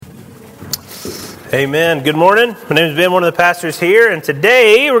Amen. Good morning. My name is Ben, one of the pastors here, and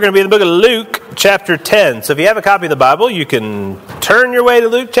today we're going to be in the book of Luke, chapter 10. So if you have a copy of the Bible, you can turn your way to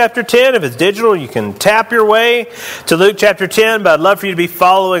Luke chapter 10. If it's digital, you can tap your way to Luke chapter 10, but I'd love for you to be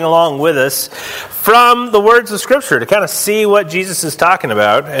following along with us from the words of Scripture to kind of see what Jesus is talking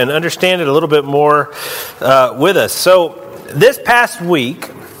about and understand it a little bit more with us. So this past week,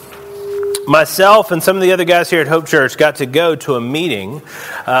 myself and some of the other guys here at Hope Church got to go to a meeting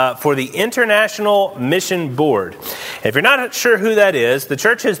for the International Mission Board. If you're not sure who that is, the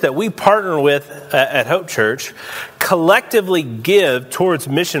churches that we partner with at Hope Church collectively give towards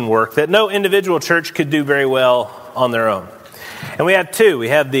mission work that no individual church could do very well on their own. And we have two. We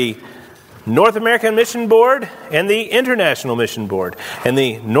have the North American Mission Board and the International Mission Board. And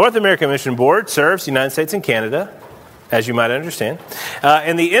the North American Mission Board serves the United States and Canada, as you might understand.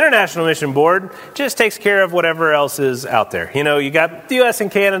 And the International Mission Board just takes care of whatever else is out there. You know, you got the U.S. and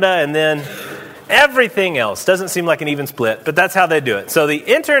Canada, and then everything else. Doesn't seem like an even split, but that's how they do it. So the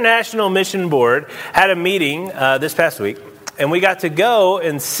International Mission Board had a meeting this past week, and we got to go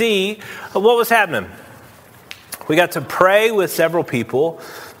and see what was happening. We got to pray with several people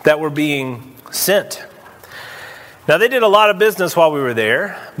that were being sent. Now, they did a lot of business while we were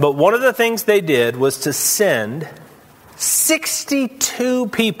there, but one of the things they did was to send 62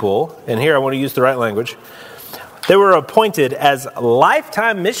 people, and here I want to use the right language, they were appointed as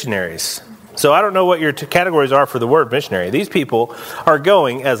lifetime missionaries. So I don't know what your categories are for the word missionary. These people are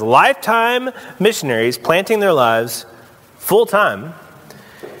going as lifetime missionaries, planting their lives full-time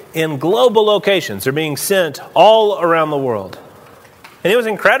in global locations. They're being sent all around the world. And it was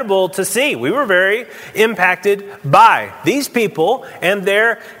incredible to see. We were very impacted by these people and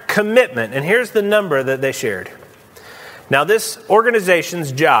their commitment. And here's the number that they shared. Now, this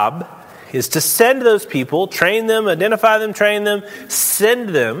organization's job is to send those people, train them, identify them, train them, send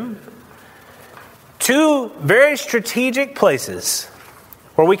them to very strategic places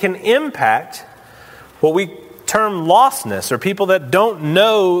where we can impact what we term lostness, or people that don't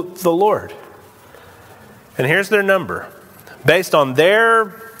know the Lord. And here's their number. Based on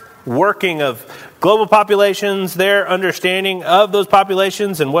their working of global populations, their understanding of those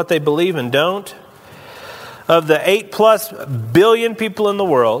populations and what they believe and don't, of the 8+ billion people in the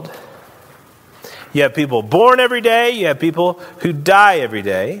world, you have people born every day, you have people who die every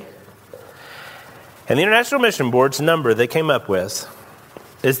day. And the International Mission Board's number they came up with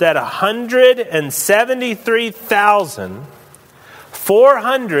is that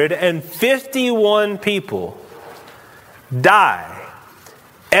 173,451 people die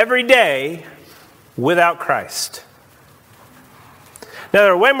every day without Christ. Now,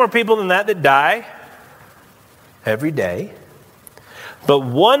 there are way more people than that die every day, but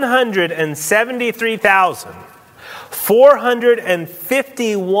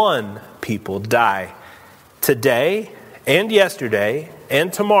 173,451 people die today and yesterday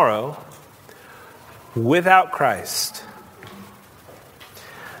and tomorrow without Christ.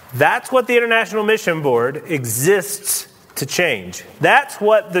 That's what the International Mission Board exists to change. That's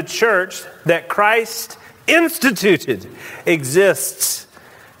what the church that Christ instituted exists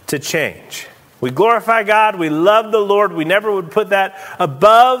to change. We glorify God. We love the Lord. We never would put that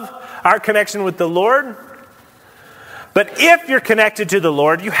above our connection with the Lord. But if you're connected to the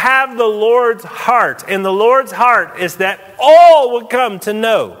Lord, you have the Lord's heart. And the Lord's heart is that all would come to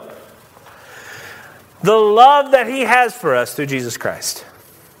know the love that He has for us through Jesus Christ.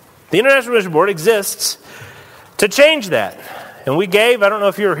 The International Mission Board exists to change that. And we gave, I don't know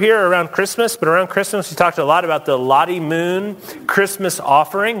if you were here around Christmas, but around Christmas we talked a lot about the Lottie Moon Christmas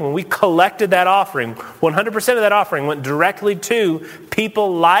offering. When we collected that offering, 100% of that offering went directly to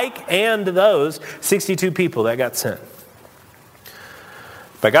people like and those 62 people that got sent.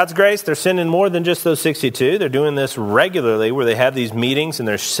 By God's grace, they're sending more than just those 62. They're doing this regularly where they have these meetings and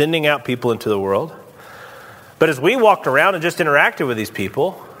they're sending out people into the world. But as we walked around and just interacted with these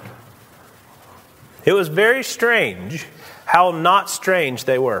people, it was very strange how not strange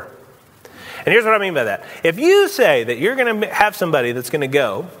they were. And here's what I mean by that. If you say that you're going to have somebody that's going to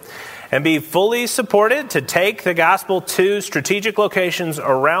go and be fully supported to take the gospel to strategic locations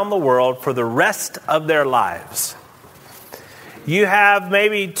around the world for the rest of their lives, you have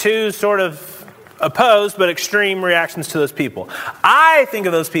maybe two sort of opposed but extreme reactions to those people. I think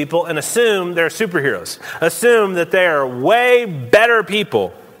of those people and assume they're superheroes. Assume that they are way better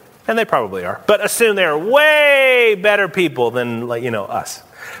people. And they probably are. But assume they're way better people than, us.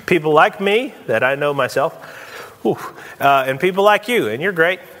 People like me, that I know myself. And people like you. And you're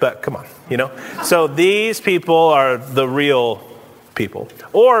great, but come on, So these people are the real people.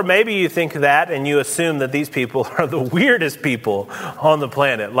 Or maybe you think that and you assume that these people are the weirdest people on the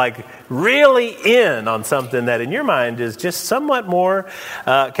planet, like really in on something that in your mind is just somewhat more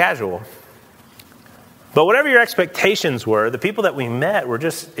casual. But whatever your expectations were, the people that we met were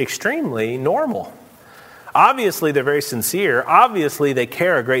just extremely normal. Obviously, they're very sincere. Obviously, they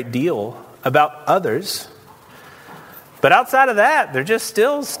care a great deal about others. But outside of that, they're just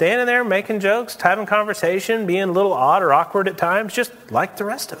still standing there making jokes, having conversation, being a little odd or awkward at times, just like the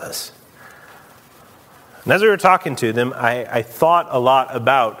rest of us. And as we were talking to them, I thought a lot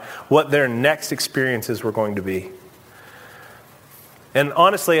about what their next experiences were going to be. And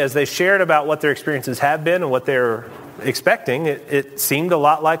honestly, as they shared about what their experiences have been and what they're expecting, it seemed a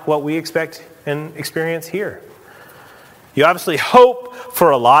lot like what we expect and experience here. You obviously hope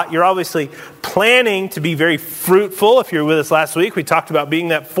for a lot. You're obviously planning to be very fruitful. If you were with us last week, we talked about being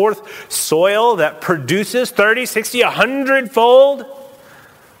that fourth soil that produces 30, 60, 100-fold.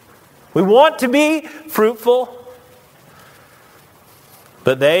 We want to be fruitful.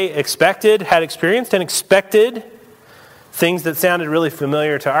 But they had experienced and expected things that sounded really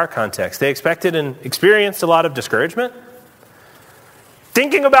familiar to our context. They expected and experienced a lot of discouragement.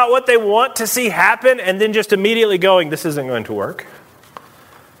 Thinking about what they want to see happen and then just immediately going, this isn't going to work.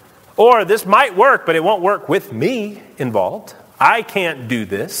 Or this might work, but it won't work with me involved. I can't do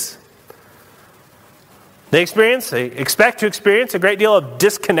this. They expect to experience a great deal of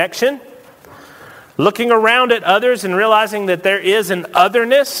disconnection. Looking around at others and realizing that there is an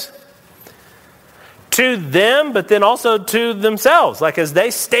otherness to them, but then also to themselves. Like as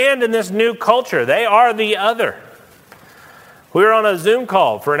they stand in this new culture, they are the other. We were on a Zoom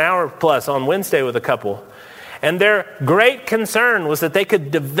call for an hour plus on Wednesday with a couple, and their great concern was that they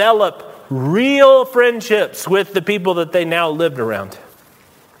could develop real friendships with the people that they now lived around.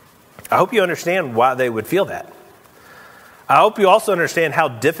 I hope you understand why they would feel that. I hope you also understand how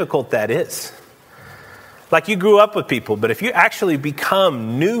difficult that is. Like you grew up with people, but if you actually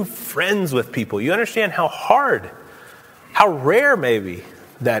become new friends with people, you understand how hard, how rare maybe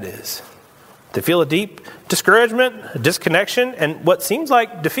that is. To feel a deep discouragement, a disconnection, and what seems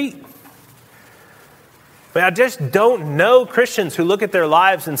like defeat. I just don't know Christians who look at their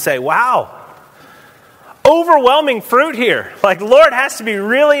lives and say, wow, overwhelming fruit here. Like the Lord has to be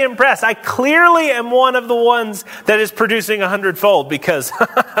really impressed. I clearly am one of the ones that is producing 100-fold because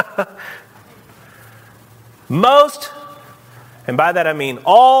most, and by that I mean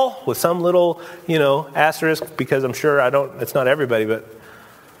all, with some little, asterisk, because I'm sure it's not everybody, but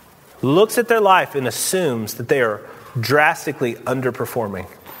looks at their life and assumes that they are drastically underperforming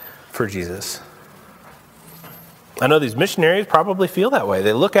for Jesus. I know these missionaries probably feel that way.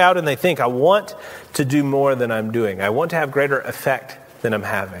 They look out and they think, I want to do more than I'm doing. I want to have greater effect than I'm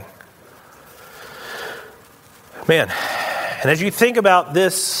having. Man, and as you think about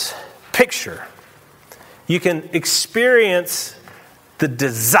this picture, you can experience the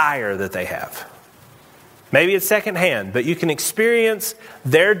desire that they have. Maybe it's secondhand, but you can experience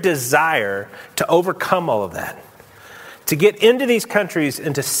their desire to overcome all of that. To get into these countries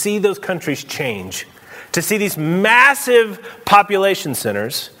and to see those countries change. To see these massive population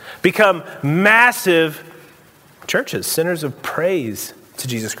centers become massive churches, centers of praise to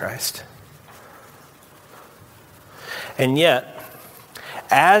Jesus Christ. And yet,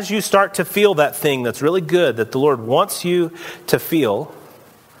 as you start to feel that thing that's really good, that the Lord wants you to feel,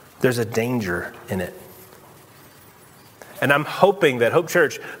 there's a danger in it. And I'm hoping that Hope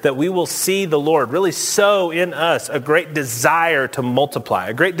Church, that we will see the Lord really sow in us a great desire to multiply,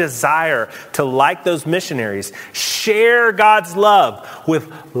 a great desire to, like those missionaries, share God's love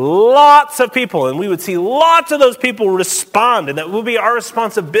with lots of people. And we would see lots of those people respond. And that will be our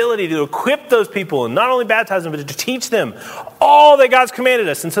responsibility to equip those people and not only baptize them, but to teach them all that God's commanded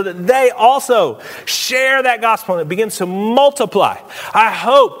us. And so that they also share that gospel and it begins to multiply. I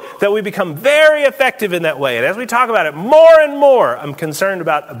hope that we become very effective in that way. And as we talk about it more and more, I'm concerned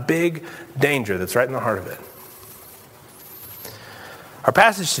about a big danger that's right in the heart of it. Our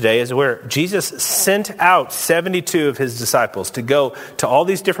passage today is where Jesus sent out 72 of his disciples to go to all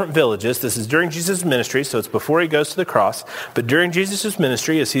these different villages. This is during Jesus' ministry, so it's before he goes to the cross. But during Jesus'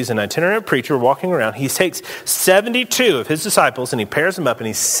 ministry, as he's an itinerant preacher walking around, he takes 72 of his disciples and he pairs them up and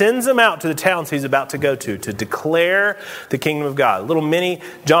he sends them out to the towns he's about to go to declare the kingdom of God. A little mini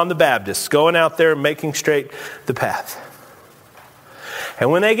John the Baptist going out there making straight the path. And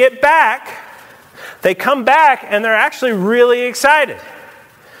when they get back, they come back and they're actually really excited.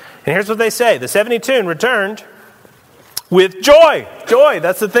 And here's what they say. The 72 returned with joy. Joy,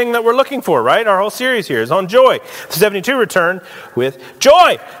 that's the thing that we're looking for, right? Our whole series here is on joy. The 72 returned with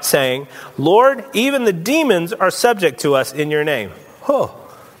joy, saying, Lord, even the demons are subject to us in your name. Oh.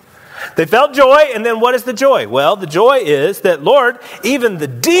 They felt joy, and then what is the joy? Well, the joy is that, Lord, even the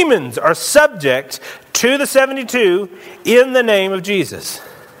demons are subject to the 72 in the name of Jesus.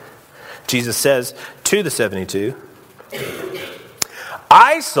 Jesus says to the 72,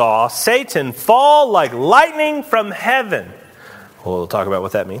 I saw Satan fall like lightning from heaven. We'll talk about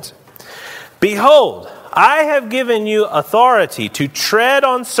what that means. Behold, I have given you authority to tread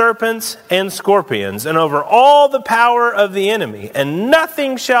on serpents and scorpions and over all the power of the enemy, and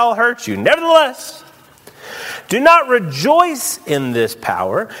nothing shall hurt you. Nevertheless, do not rejoice in this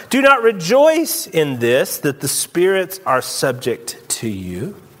power. Do not rejoice in this, that the spirits are subject to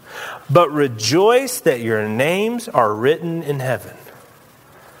you, but rejoice that your names are written in heaven.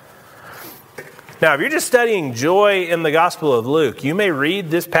 Now, if you're just studying joy in the Gospel of Luke, you may read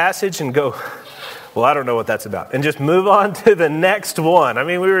this passage and go, well, I don't know what that's about, and just move on to the next one. I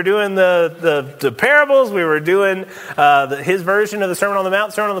mean, we were doing the parables. We were doing his version of the Sermon on the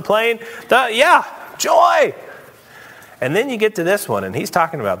Mount, Sermon on the Plain. Joy. And then you get to this one, and he's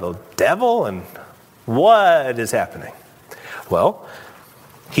talking about the devil and what is happening. Well,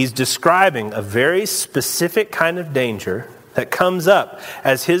 he's describing a very specific kind of danger that comes up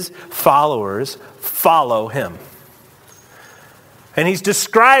as his followers follow him. And he's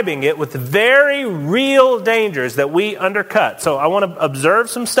describing it with very real dangers that we undercut. So I want to observe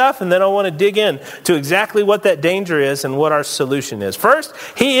some stuff, and then I want to dig in to exactly what that danger is and what our solution is. First,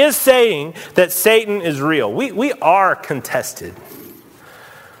 he is saying that Satan is real. We are contested.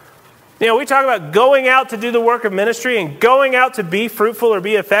 You know, we talk about going out to do the work of ministry and going out to be fruitful or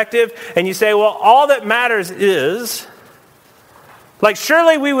be effective. And you say, well, all that matters is, like,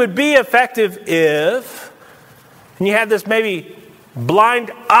 surely we would be effective if, and you have this maybe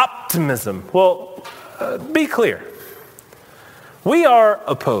blind optimism. Well, be clear. We are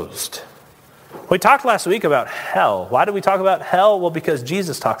opposed. We talked last week about hell. Why did we talk about hell? Well, because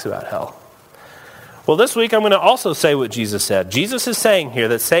Jesus talks about hell. Well, this week I'm going to also say what Jesus said. Jesus is saying here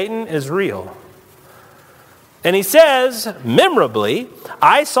that Satan is real. And he says, memorably,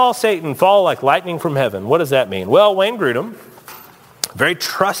 I saw Satan fall like lightning from heaven. What does that mean? Well, Wayne Grudem, a very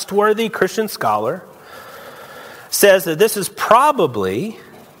trustworthy Christian scholar, says that this is probably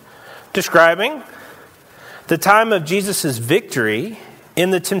describing the time of Jesus' victory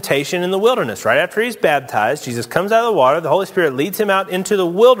in the temptation in the wilderness. Right after he's baptized, Jesus comes out of the water. The Holy Spirit leads him out into the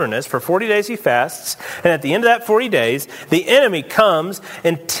wilderness. For 40 days he fasts. And at the end of that 40 days, the enemy comes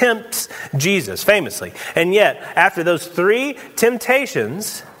and tempts Jesus, famously. And yet, after those 3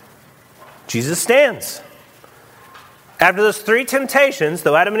 temptations, Jesus stands. After those 3 temptations,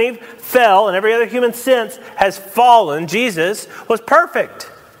 though Adam and Eve fell and every other human since has fallen, Jesus was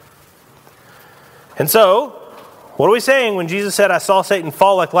perfect. And so, what are we saying when Jesus said, I saw Satan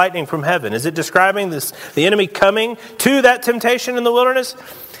fall like lightning from heaven? Is it describing the enemy coming to that temptation in the wilderness?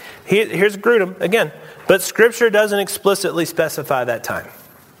 Here's Grudem again. But Scripture doesn't explicitly specify that time.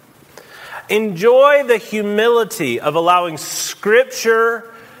 Enjoy the humility of allowing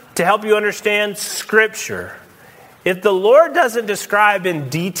Scripture to help you understand Scripture. If the Lord doesn't describe in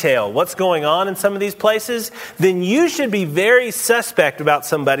detail what's going on in some of these places, then you should be very suspect about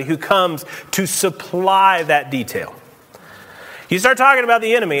somebody who comes to supply that detail. You start talking about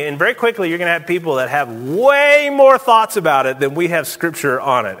the enemy, and very quickly you're going to have people that have way more thoughts about it than we have Scripture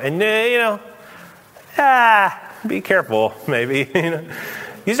on it. And, be careful, maybe.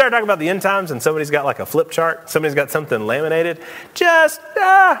 You start talking about the end times and somebody's got like a flip chart, somebody's got something laminated, just,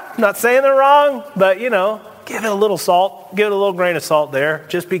 not saying they're wrong, but, give it a little salt. Give it a little grain of salt there.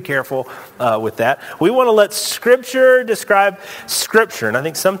 Just be careful with that. We want to let Scripture describe Scripture. And I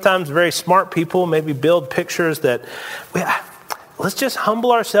think sometimes very smart people maybe build pictures that, let's just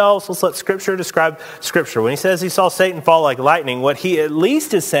humble ourselves. Let's let Scripture describe Scripture. When he says he saw Satan fall like lightning, what he at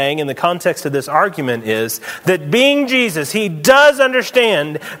least is saying in the context of this argument is that being Jesus, he does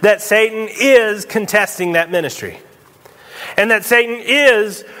understand that Satan is contesting that ministry. And that Satan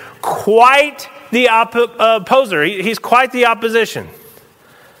is quite the opposer. He's quite the opposition.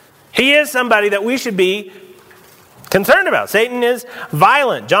 He is somebody that we should be concerned about. Satan is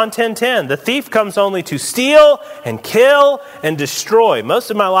violent. John 10:10. The thief comes only to steal and kill and destroy.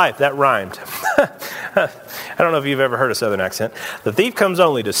 Most of my life, that rhymed. I don't know if you've ever heard a Southern accent. The thief comes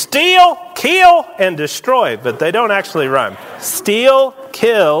only to steal, kill, and destroy. But they don't actually rhyme. Steal,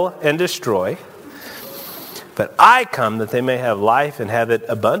 kill, and destroy. But I come that they may have life and have it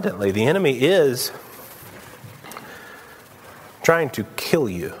abundantly. The enemy is trying to kill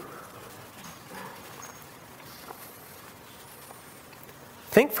you.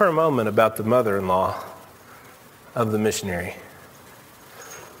 Think for a moment about the mother-in-law of the missionary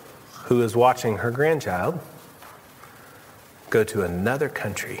who is watching her grandchild go to another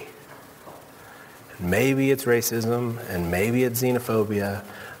country. Maybe it's racism and maybe it's xenophobia,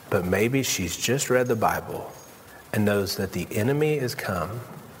 but maybe she's just read the Bible and knows that the enemy is come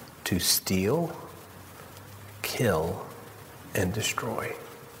to steal, kill, and destroy.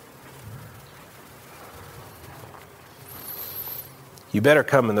 You better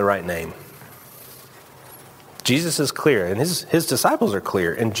come in the right name. Jesus is clear, and his disciples are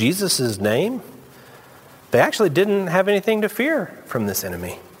clear. In Jesus' name, they actually didn't have anything to fear from this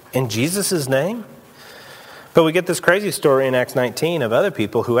enemy. In Jesus' name. But we get this crazy story in Acts 19 of other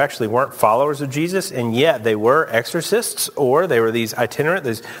people who actually weren't followers of Jesus, and yet they were exorcists, or they were these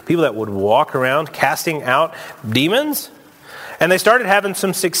people that would walk around casting out demons. And they started having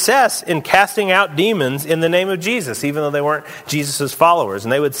some success in casting out demons in the name of Jesus, even though they weren't Jesus' followers.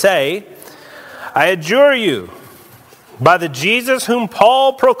 And they would say, I adjure you, by the Jesus whom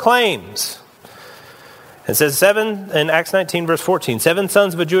Paul proclaims. It says in Acts 19, verse 14, 7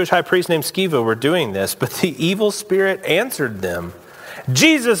 sons of a Jewish high priest named Sceva were doing this, but the evil spirit answered them,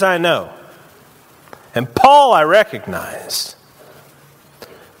 Jesus I know, and Paul I recognize,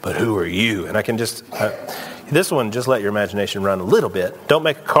 but who are you? And I can just, this one, just let your imagination run a little bit. Don't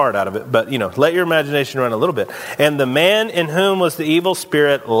make a card out of it, but let your imagination run a little bit. And the man in whom was the evil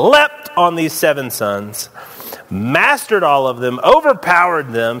spirit leapt on these 7 sons, mastered all of them,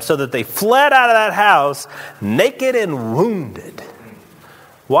 overpowered them, so that they fled out of that house naked and wounded.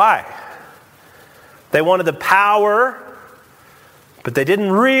 Why? They wanted the power, but they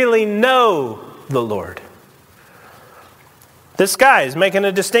didn't really know the Lord. This guy is making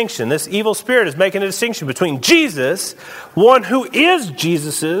a distinction. This evil spirit is making a distinction between Jesus, one who is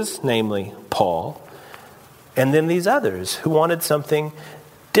Jesus's, namely Paul, and then these others who wanted something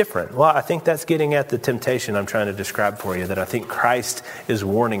different. Well, I think that's getting at the temptation I'm trying to describe for you, that I think Christ is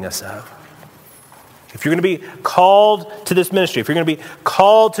warning us of. If you're going to be called to this ministry, if you're going to be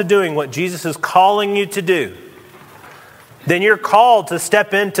called to doing what Jesus is calling you to do, then you're called to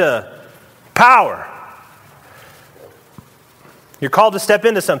step into power. You're called to step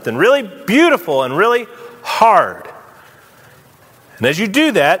into something really beautiful and really hard. And as you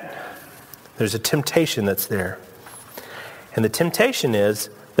do that, there's a temptation that's there. And the temptation is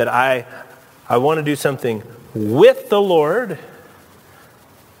that I want to do something with the Lord,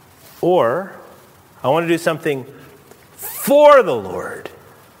 or I want to do something for the Lord.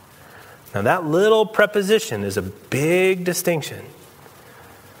 Now that little preposition is a big distinction.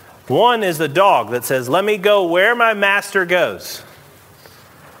 One is the dog that says, let me go where my master goes.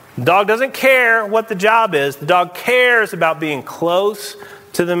 The dog doesn't care what the job is. The dog cares about being close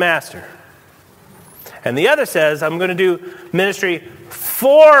to the master. And the other says, I'm going to do ministry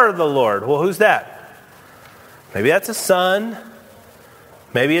for the Lord. Well, who's that? Maybe that's a son.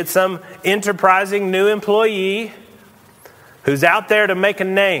 Maybe it's some enterprising new employee who's out there to make a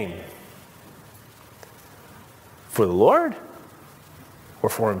name. For the Lord or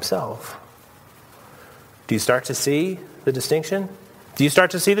for himself? Do you start to see the distinction? Do you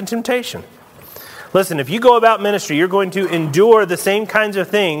start to see the temptation? Listen, if you go about ministry, you're going to endure the same kinds of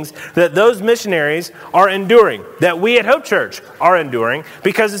things that those missionaries are enduring, that we at Hope Church are enduring,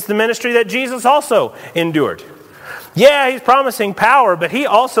 because it's the ministry that Jesus also endured. Yeah, he's promising power, but he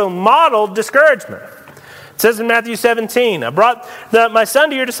also modeled discouragement. It says in Matthew 17, I brought my son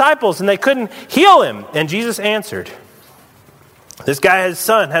to your disciples, and they couldn't heal him. And Jesus answered. This guy, his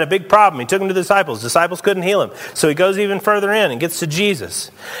son, had a big problem. He took him to the disciples. Disciples couldn't heal him. So he goes even further in and gets to Jesus.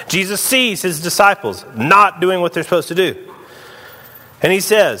 Jesus sees his disciples not doing what they're supposed to do. And he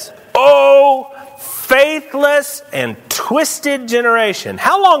says, "Oh, faithless and twisted generation,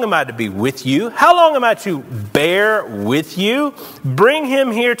 how long am I to be with you? How long am I to bear with you? Bring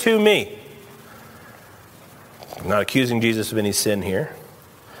him here to me." I'm not accusing Jesus of any sin here.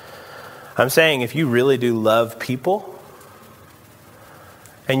 I'm saying if you really do love people,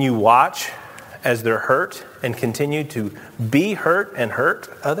 and you watch as they're hurt and continue to be hurt and hurt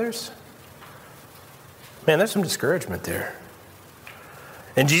others, man, there's some discouragement there.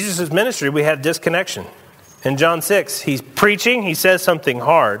 In Jesus' ministry, we had disconnection. In John 6, he's preaching, he says something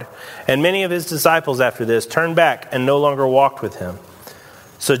hard, and many of his disciples after this turned back and no longer walked with him.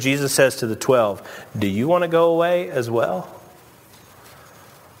 So Jesus says to the 12, "Do you want to go away as well?"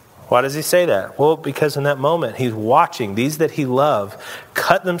 Why does he say that? Well, because in that moment, he's watching these that he loved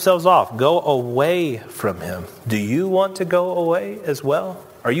cut themselves off, go away from him. Do you want to go away as well?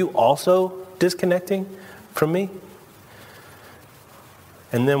 Are you also disconnecting from me?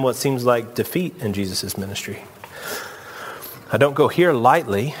 And then what seems like defeat in Jesus' ministry. I don't go here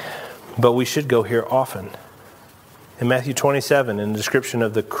lightly, but we should go here often. In Matthew 27, in the description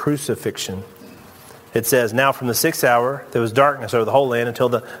of the crucifixion, It says, now from the 6th hour, there was darkness over the whole land until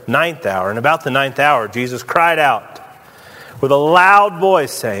the 9th hour. And about the 9th hour, Jesus cried out with a loud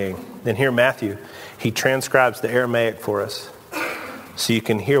voice saying, then here Matthew, he transcribes the Aramaic for us so you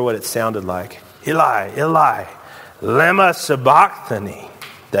can hear what it sounded like. Eli, Eli, lema sabachthani.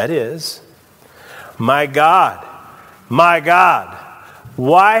 That is, my God,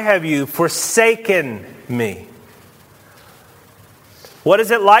 why have you forsaken me? What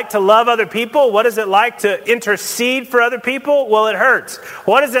is it like to love other people? What is it like to intercede for other people? Well, it hurts.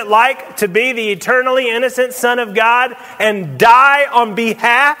 What is it like to be the eternally innocent Son of God and die on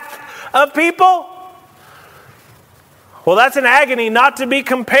behalf of people? Well, that's an agony not to be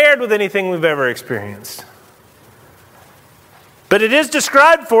compared with anything we've ever experienced. But it is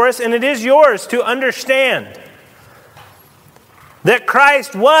described for us, and it is yours to understand that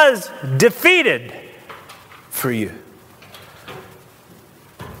Christ was defeated for you.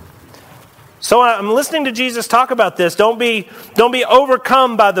 So I'm listening to Jesus talk about this. Don't be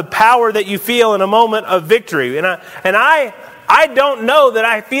overcome by the power that you feel in a moment of victory. And I don't know that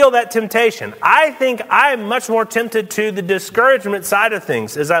I feel that temptation. I think I'm much more tempted to the discouragement side of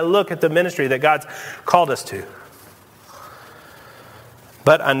things as I look at the ministry that God's called us to.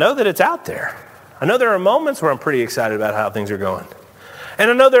 But I know that it's out there. I know there are moments where I'm pretty excited about how things are going. And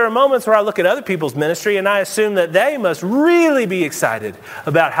I know there are moments where I look at other people's ministry and I assume that they must really be excited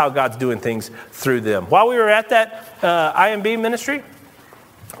about how God's doing things through them. While we were at that IMB ministry,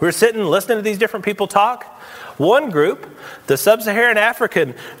 we were sitting listening to these different people talk. One group, the Sub-Saharan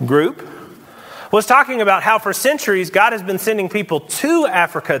African group, was talking about how for centuries God has been sending people to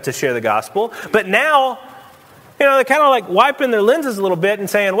Africa to share the gospel. But now, they're kind of like wiping their lenses a little bit and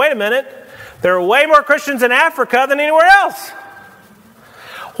saying, wait a minute, there are way more Christians in Africa than anywhere else.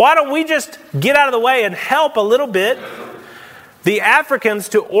 Why don't we just get out of the way and help a little bit the Africans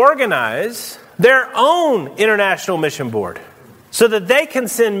to organize their own international mission board so that they can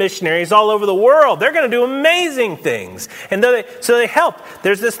send missionaries all over the world? They're going to do amazing things. And so they help.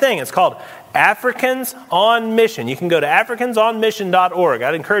 There's this thing. It's called Africans on Mission. You can go to africansonmission.org.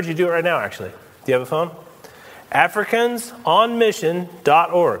 I'd encourage you to do it right now, actually. Do you have a phone?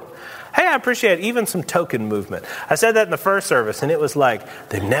 africansonmission.org. Hey, I appreciate even some token movement. I said that in the first service, and it was like,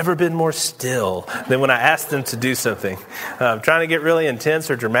 they've never been more still than when I asked them to do something. I'm trying to get really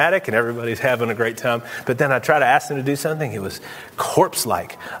intense or dramatic, and everybody's having a great time. But then I try to ask them to do something. It was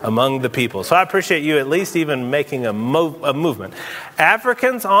corpse-like among the people. So I appreciate you at least even making a movement.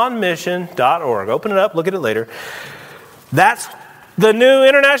 africansonmission.org. Open it up, look at it later. That's the new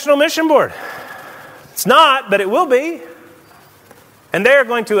International Mission Board. It's not, but it will be. And they are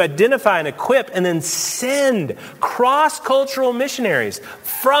going to identify and equip and then send cross-cultural missionaries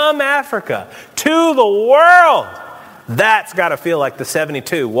from Africa to the world. That's got to feel like the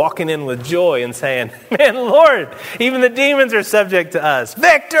 72 walking in with joy and saying, man, Lord, even the demons are subject to us.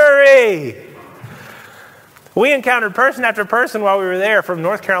 Victory! We encountered person after person while we were there from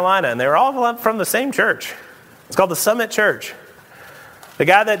North Carolina, and they were all from the same church. It's called the Summit Church. The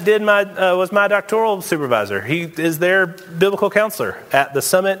guy that was my doctoral supervisor. He is their biblical counselor at the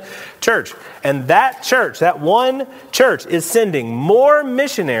Summit Church. And that church, that one church, is sending more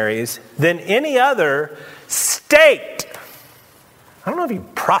missionaries than any other state. I don't know if you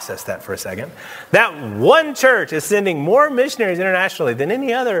process that for a second. That one church is sending more missionaries internationally than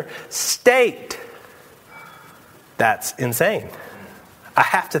any other state. That's insane. I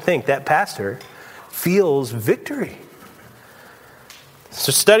have to think that pastor feels victory.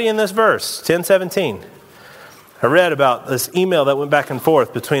 So studying this verse, 10:17, I read about this email that went back and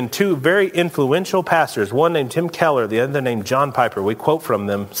forth between two very influential pastors, one named Tim Keller, the other named John Piper. We quote from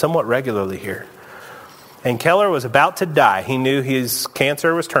them somewhat regularly here. And Keller was about to die. He knew his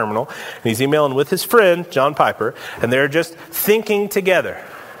cancer was terminal, and he's emailing with his friend, John Piper, and they're just thinking together.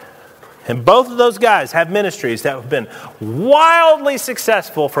 And both of those guys have ministries that have been wildly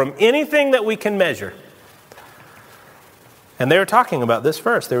successful from anything that we can measure. And they were talking about this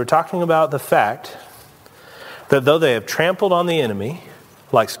verse. They were talking about the fact that though they have trampled on the enemy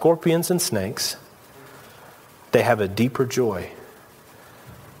like scorpions and snakes, they have a deeper joy.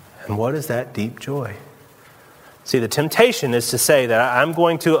 And what is that deep joy? See, the temptation is to say that I'm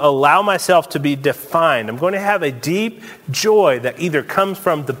going to allow myself to be defined. I'm going to have a deep joy that either comes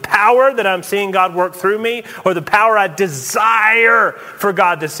from the power that I'm seeing God work through me or the power I desire for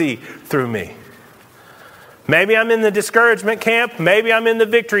God to see through me. Maybe I'm in the discouragement camp. Maybe I'm in the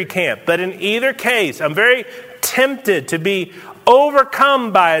victory camp. But in either case, I'm very tempted to be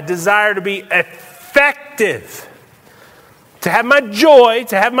overcome by a desire to be effective. To have my joy,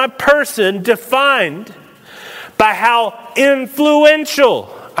 to have my person defined by how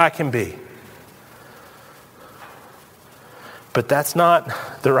influential I can be. But that's not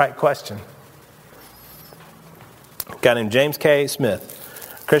the right question. A guy named James K.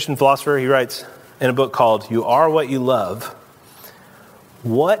 Smith, Christian philosopher, he writes in a book called You Are What You Love,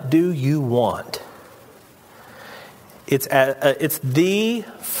 what do you want? It's the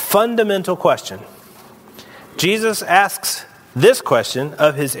fundamental question. Jesus asks this question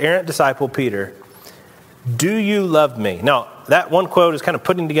of his errant disciple Peter, do you love me? Now, that one quote is kind of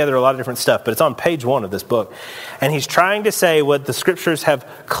putting together a lot of different stuff, but it's on page 1 of this book. And he's trying to say what the scriptures have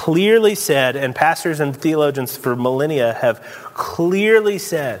clearly said, and pastors and theologians for millennia have clearly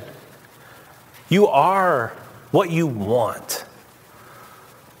said. You are what you want.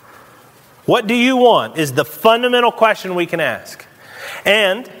 What do you want is the fundamental question we can ask.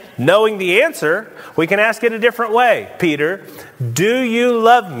 And knowing the answer, we can ask it a different way. Peter, do you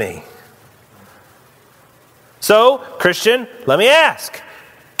love me? So, Christian, let me ask,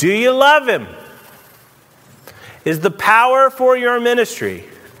 do you love him? Is the power for your ministry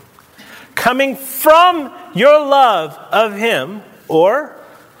coming from your love of him, or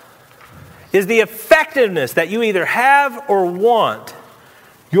is the effectiveness that you either have or want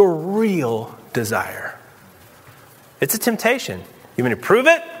your real desire? It's a temptation. You mean to prove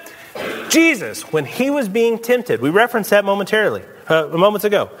it? Jesus, when he was being tempted, we referenced that moments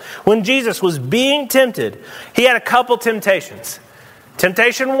ago. When Jesus was being tempted, he had a couple temptations.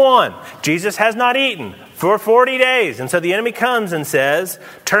 Temptation 1, Jesus has not eaten for 40 days. And so the enemy comes and says,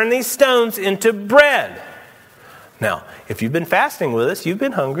 turn these stones into bread. Now, if you've been fasting with us, you've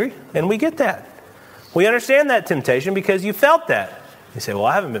been hungry, and we get that. We understand that temptation because you felt that. You say, well,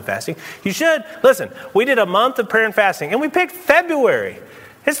 I haven't been fasting. You should. Listen, we did a month of prayer and fasting, and we picked February.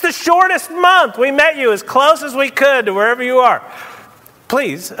 It's the shortest month. We met you as close as we could to wherever you are.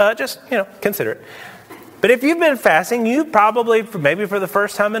 Please, just consider it. But if you've been fasting, you probably, maybe for the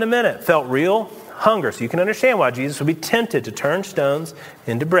first time in a minute, felt real hunger. So you can understand why Jesus would be tempted to turn stones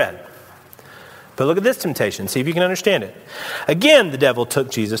into bread. But look at this temptation. See if you can understand it. Again, the devil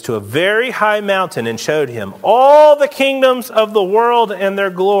took Jesus to a very high mountain and showed him all the kingdoms of the world and their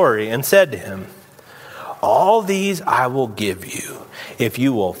glory, and said to him, all these I will give you if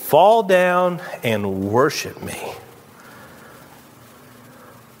you will fall down and worship me.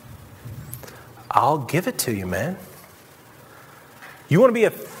 I'll give it to you, man. You want to be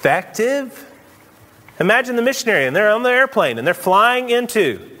effective? Imagine the missionary, and they're on the airplane, and they're flying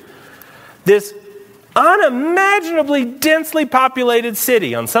into this unimaginably densely populated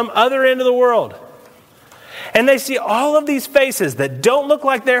city on some other end of the world. And they see all of these faces that don't look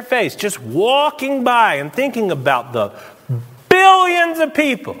like their face just walking by and thinking about the billions of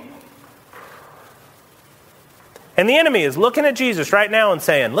people. And the enemy is looking at Jesus right now and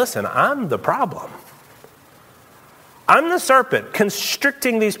saying, listen, I'm the problem. I'm the serpent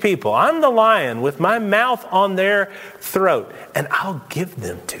constricting these people. I'm the lion with my mouth on their throat, and I'll give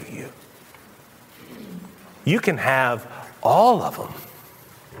them to you. You can have all of them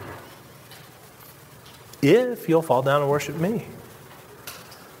if you'll fall down and worship me.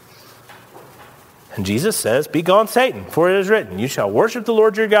 And Jesus says, be gone, Satan, for it is written, you shall worship the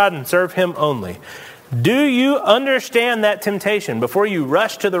Lord your God and serve him only. Do you understand that temptation before you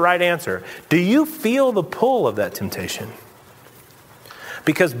rush to the right answer? Do you feel the pull of that temptation?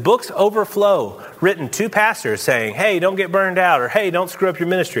 Because books overflow written to pastors saying, hey, don't get burned out, or hey, don't screw up your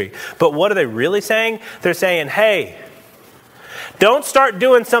ministry. But what are they really saying? They're saying, hey, don't start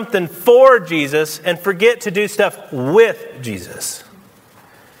doing something for Jesus and forget to do stuff with Jesus.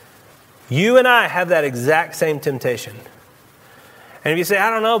 You and I have that exact same temptation. And if you say, I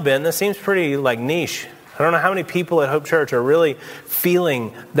don't know, Ben, this seems pretty niche. I don't know how many people at Hope Church are really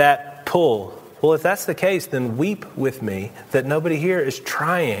feeling that pull. Well, if that's the case, then weep with me that nobody here is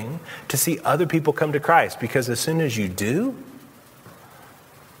trying to see other people come to Christ. Because as soon as you do,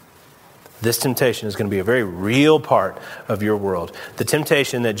 this temptation is going to be a very real part of your world. The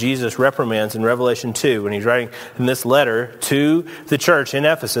temptation that Jesus reprimands in Revelation 2 when he's writing in this letter to the church in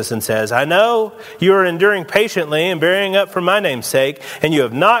Ephesus and says, I know you are enduring patiently and bearing up for my name's sake, and you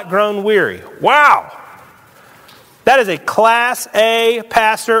have not grown weary. Wow! That is a Class A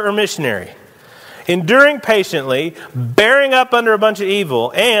pastor or missionary. Enduring patiently, bearing up under a bunch of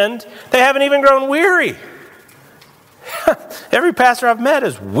evil, and they haven't even grown weary. Every pastor I've met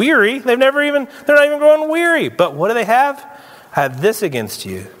is weary. They're not even growing weary. But what do they have? I have this against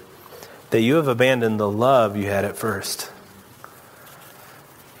you, that you have abandoned the love you had at first.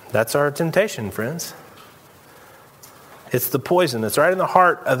 That's our temptation, friends. It's the poison that's right in the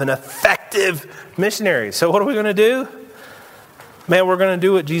heart of an effective missionary. So what are we going to do? Man, we're going to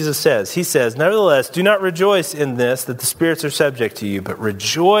do what Jesus says. He says, nevertheless, do not rejoice in this, that the spirits are subject to you, but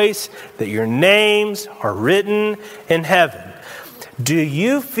rejoice that your names are written in heaven. Do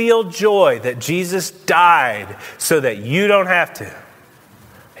you feel joy that Jesus died so that you don't have to?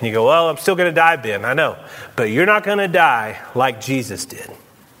 And you go, well, I'm still going to die, Ben. I know. But you're not going to die like Jesus did.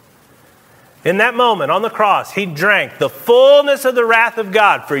 In that moment on the cross, he drank the fullness of the wrath of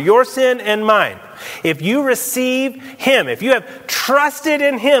God for your sin and mine. If you receive him, if you have trusted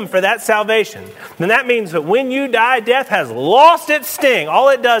in him for that salvation, then that means that when you die, death has lost its sting. All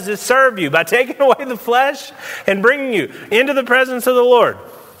it does is serve you by taking away the flesh and bringing you into the presence of the Lord.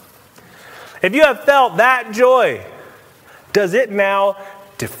 If you have felt that joy, does it now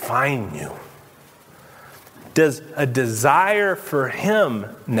define you? Does a desire for him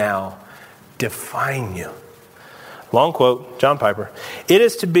now define you? Long quote, John Piper. It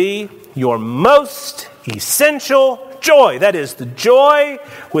is to be your most essential joy. That is the joy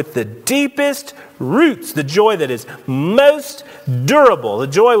with the deepest roots, the joy that is most durable, the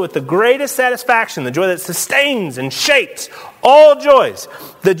joy with the greatest satisfaction, the joy that sustains and shapes all joys,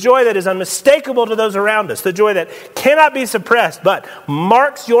 the joy that is unmistakable to those around us, the joy that cannot be suppressed but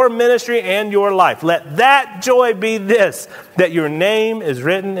marks your ministry and your life. Let that joy be this, that your name is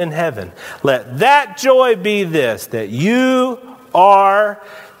written in heaven. Let that joy be this, that you are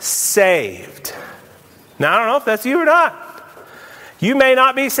saved. Now, I don't know if that's you or not. You may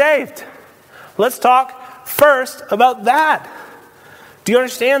not be saved. Let's talk first about that. Do you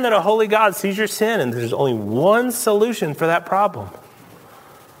understand that a holy God sees your sin and there's only one solution for that problem?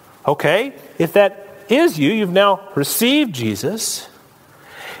 Okay, if that is you, you've now received Jesus.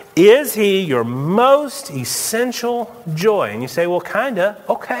 Is he your most essential joy? And you say, well, kinda.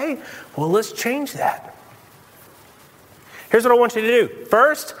 Okay, well, let's change that. Here's what I want you to do.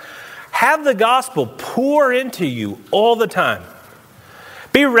 First, have the gospel pour into you all the time.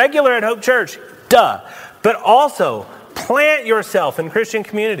 Be regular at Hope Church, duh. But also, plant yourself in Christian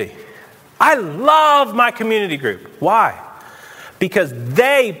community. I love my community group. Why? Because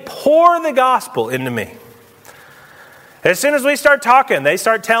they pour the gospel into me. As soon as we start talking, they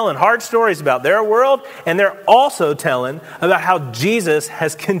start telling hard stories about their world, and they're also telling about how Jesus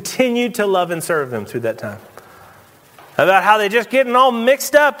has continued to love and serve them through that time. About how they're just getting all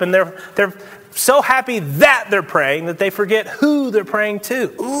mixed up, and they're so happy that they're praying that they forget who they're praying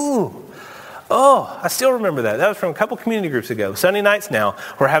to. Ooh. Oh, I still remember that. That was from a couple community groups ago. Sunday nights now,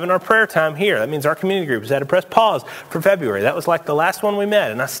 we're having our prayer time here. That means our community group has had to press pause for February. That was like the last one we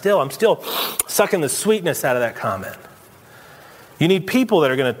met, and I'm still sucking the sweetness out of that comment. You need people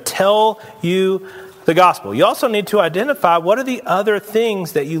that are going to tell you the gospel. You also need to identify what are the other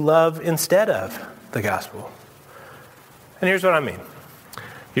things that you love instead of the gospel. And here's what I mean.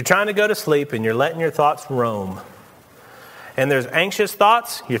 You're trying to go to sleep and you're letting your thoughts roam. And there's anxious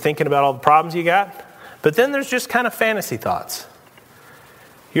thoughts. You're thinking about all the problems you got. But then there's just kind of fantasy thoughts.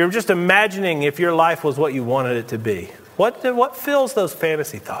 You're just imagining if your life was what you wanted it to be. What fills those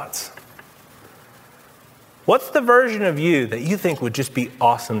fantasy thoughts? What's the version of you that you think would just be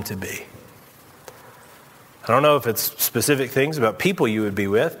awesome to be? I don't know if it's specific things about people you would be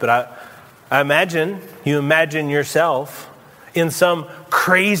with, but I imagine you imagine yourself in some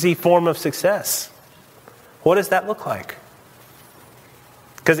crazy form of success. What does that look like?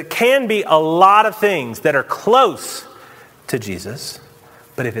 Because it can be a lot of things that are close to Jesus,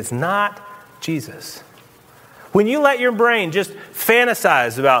 but if it's not Jesus, when you let your brain just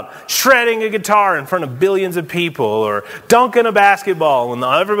fantasize about shredding a guitar in front of billions of people, or dunking a basketball when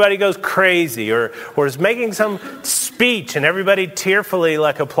everybody goes crazy, or is making some speech and everybody tearfully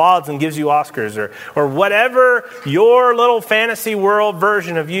like applauds and gives you Oscars, or whatever your little fantasy world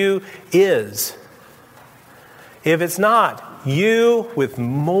version of you is, if it's not you with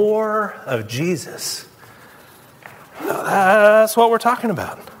more of Jesus, that's what we're talking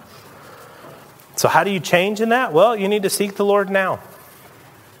about. So how do you change in that? Well, you need to seek the Lord now.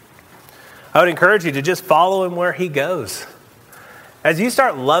 I would encourage you to just follow him where he goes. As you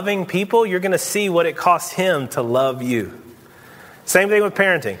start loving people, you're going to see what it costs him to love you. Same thing with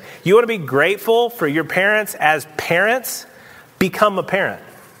parenting. You want to be grateful for your parents as parents? Become a parent.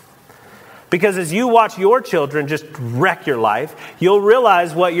 Because as you watch your children just wreck your life, you'll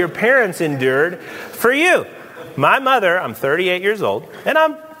realize what your parents endured for you. My mother, I'm 38 years old, and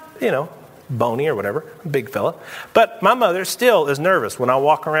I'm, bony or whatever, big fella. But my mother still is nervous when I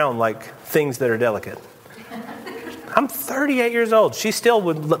walk around like things that are delicate. I'm 38 years old. She still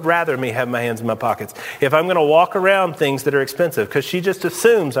would rather me have my hands in my pockets if I'm going to walk around things that are expensive, because she just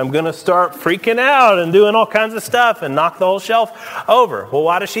assumes I'm going to start freaking out and doing all kinds of stuff and knock the whole shelf over. Well,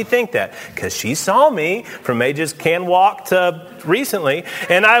 why does she think that? Because she saw me from ages can walk to recently,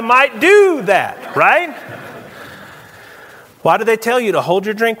 and I might do that, right? Why do they tell you to hold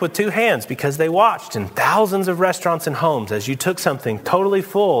your drink with two hands? Because they watched in thousands of restaurants and homes as you took something totally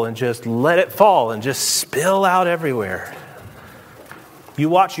full and just let it fall and just spill out everywhere. You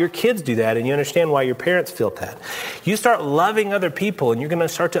watch your kids do that and you understand why your parents felt that. You start loving other people and you're going to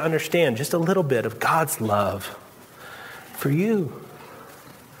start to understand just a little bit of God's love for you.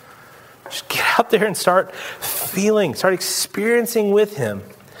 Just get out there and start feeling, start experiencing with Him,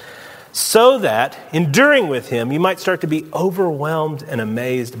 so that, enduring with Him, you might start to be overwhelmed and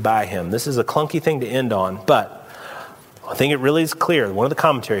amazed by Him. This is a clunky thing to end on, but I think it really is clear. One of the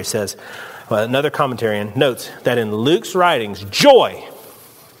commentaries says, another commentarian notes that in Luke's writings, joy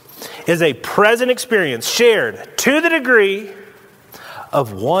is a present experience shared to the degree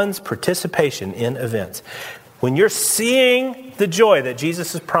of one's participation in events. When you're seeing the joy that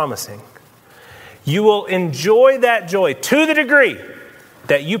Jesus is promising, you will enjoy that joy to the degree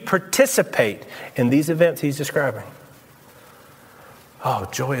that you participate in these events He's describing. Oh,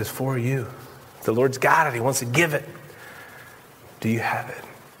 joy is for you. The Lord's got it. He wants to give it. Do you have it?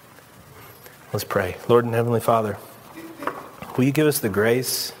 Let's pray. Lord and Heavenly Father, will you give us the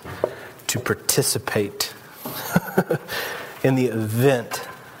grace to participate in the event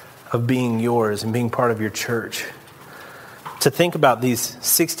of being yours and being part of your church? To think about these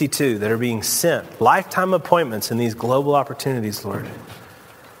 62 that are being sent, lifetime appointments in these global opportunities, Lord.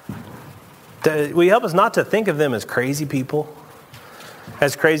 Will you help us not to think of them as crazy people,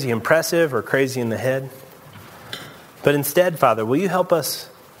 as crazy impressive or crazy in the head? But instead, Father, will you help us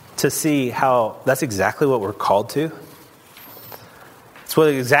to see how that's exactly what we're called to? It's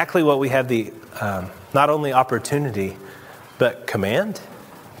exactly what we have the not only opportunity, but command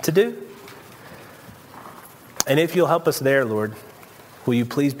to do. And if you'll help us there, Lord, will you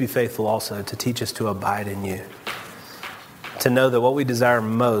please be faithful also to teach us to abide in you? To know that what we desire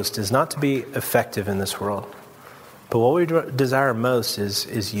most is not to be effective in this world, but what we desire most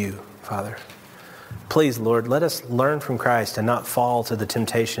is you, Father. Please, Lord, let us learn from Christ and not fall to the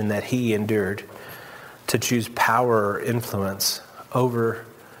temptation that He endured to choose power or influence over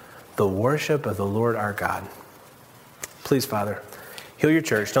the worship of the Lord our God. Please, Father, heal your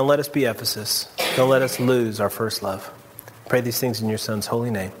church. Don't let us be Ephesus. Don't let us lose our first love. Pray these things in your Son's holy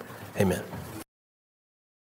name. Amen.